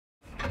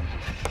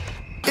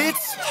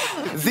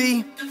Yes,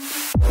 the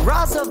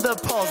rise of the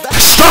Pauls.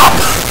 Stop!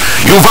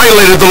 You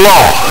violated the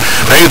law.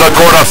 Pay the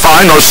court a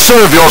fine or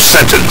serve your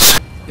sentence.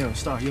 Yo,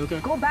 Star, you okay?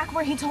 Go back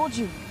where he told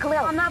you.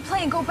 Khalil, I'm not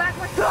playing. Go back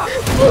where...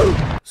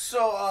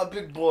 So,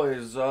 big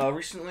boys,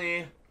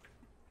 recently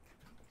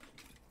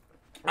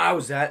I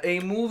was at a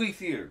movie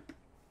theater,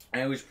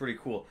 and it was pretty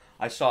cool.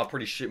 I saw a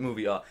pretty shit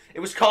movie. It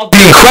was called The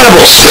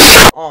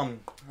Incredibles.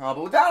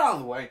 But with that out of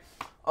the way,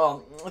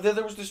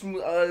 there was this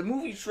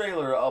movie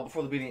trailer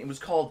before the beginning. It was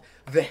called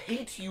The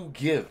Hate You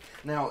Give.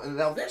 Now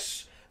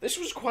this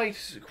was quite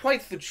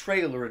the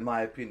trailer in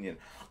my opinion.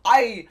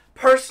 I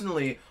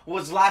personally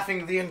was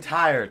laughing the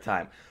entire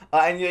time,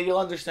 and yeah, you'll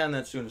understand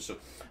that soon. So,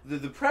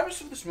 the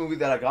premise of this movie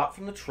that I got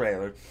from the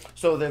trailer.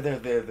 So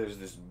there's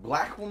this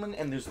black woman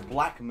and there's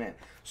black men.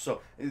 So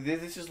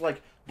this is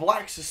like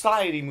black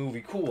society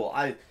movie. Cool.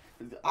 I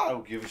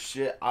don't give a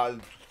shit. I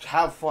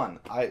have fun.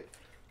 I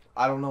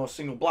don't know a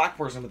single black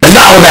person, but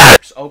that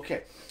matters.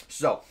 Okay.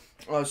 So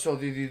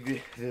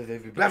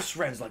they've best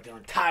friends like their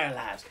entire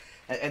lives.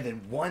 And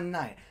then one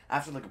night,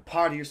 after like a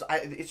party or so,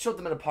 it showed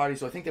them at a party,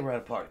 so I think they were at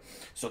a party.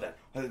 So that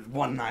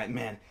one night,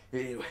 man,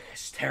 it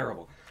was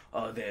terrible.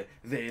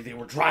 They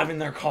were driving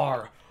their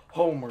car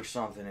home or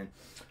something, and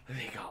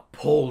they got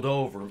pulled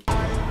over.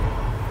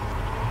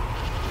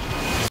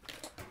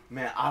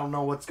 Man, I don't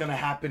know what's gonna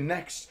happen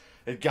next.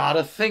 You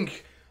gotta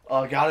think,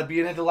 gotta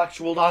be an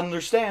intellectual to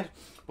understand.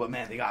 But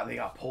man, they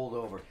got pulled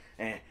over.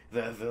 And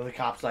the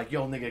cop's like,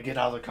 yo, nigga, get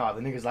out of the car.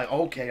 The nigga's like,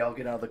 okay, I'll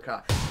get out of the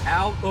car.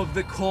 Out of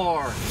the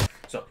car.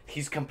 So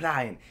he's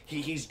complying.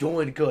 He's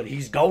doing good.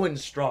 He's going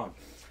strong.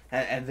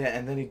 And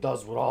then he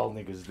does what all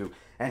niggas do.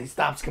 And he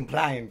stops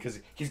complying because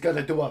he's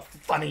gonna do a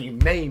funny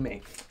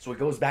meme. So he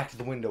goes back to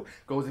the window,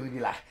 goes in and be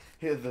like,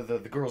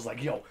 the girl's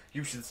like, yo,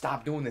 you should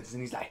stop doing this.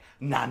 And he's like,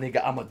 nah,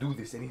 nigga, I'ma do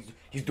this. And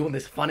he's doing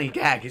this funny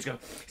gag. He's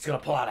gonna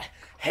pull out a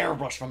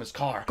hairbrush from his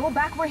car. Go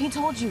back where he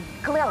told you.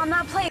 Khalil, I'm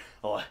not playing.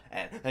 Oh,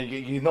 and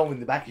you know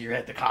in the back of your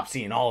head, the cop's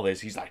seeing all this.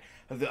 He's like,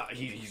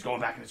 he's going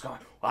back in his car.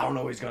 Well, I don't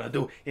know what he's gonna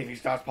do. If he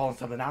starts pulling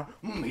something out,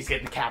 he's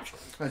getting capped.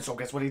 And so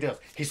guess what he does?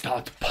 He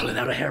starts pulling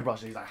out a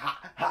hairbrush. And he's like, ha,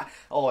 ha.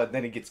 Oh, and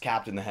then he gets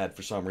capped in the head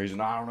for some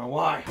reason. I don't know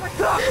why.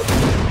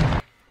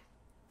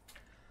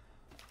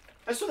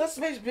 And so that's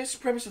the basic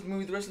premise of the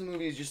movie. The rest of the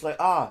movie is just like,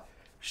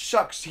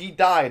 shucks, he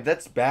died.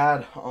 That's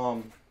bad.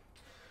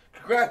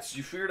 Congrats,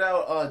 you figured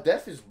out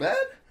death is bad?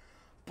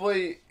 But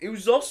it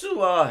was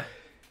also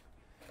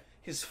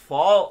his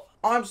fault.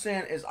 All I'm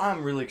saying is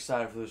I'm really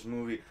excited for this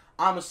movie.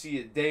 I'm gonna see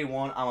it day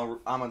one. I'm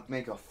gonna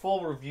make a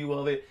full review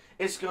of it.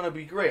 It's gonna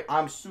be great.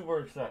 I'm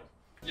super excited.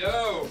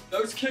 Yo,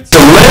 those kids. This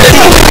is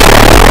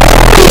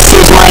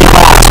my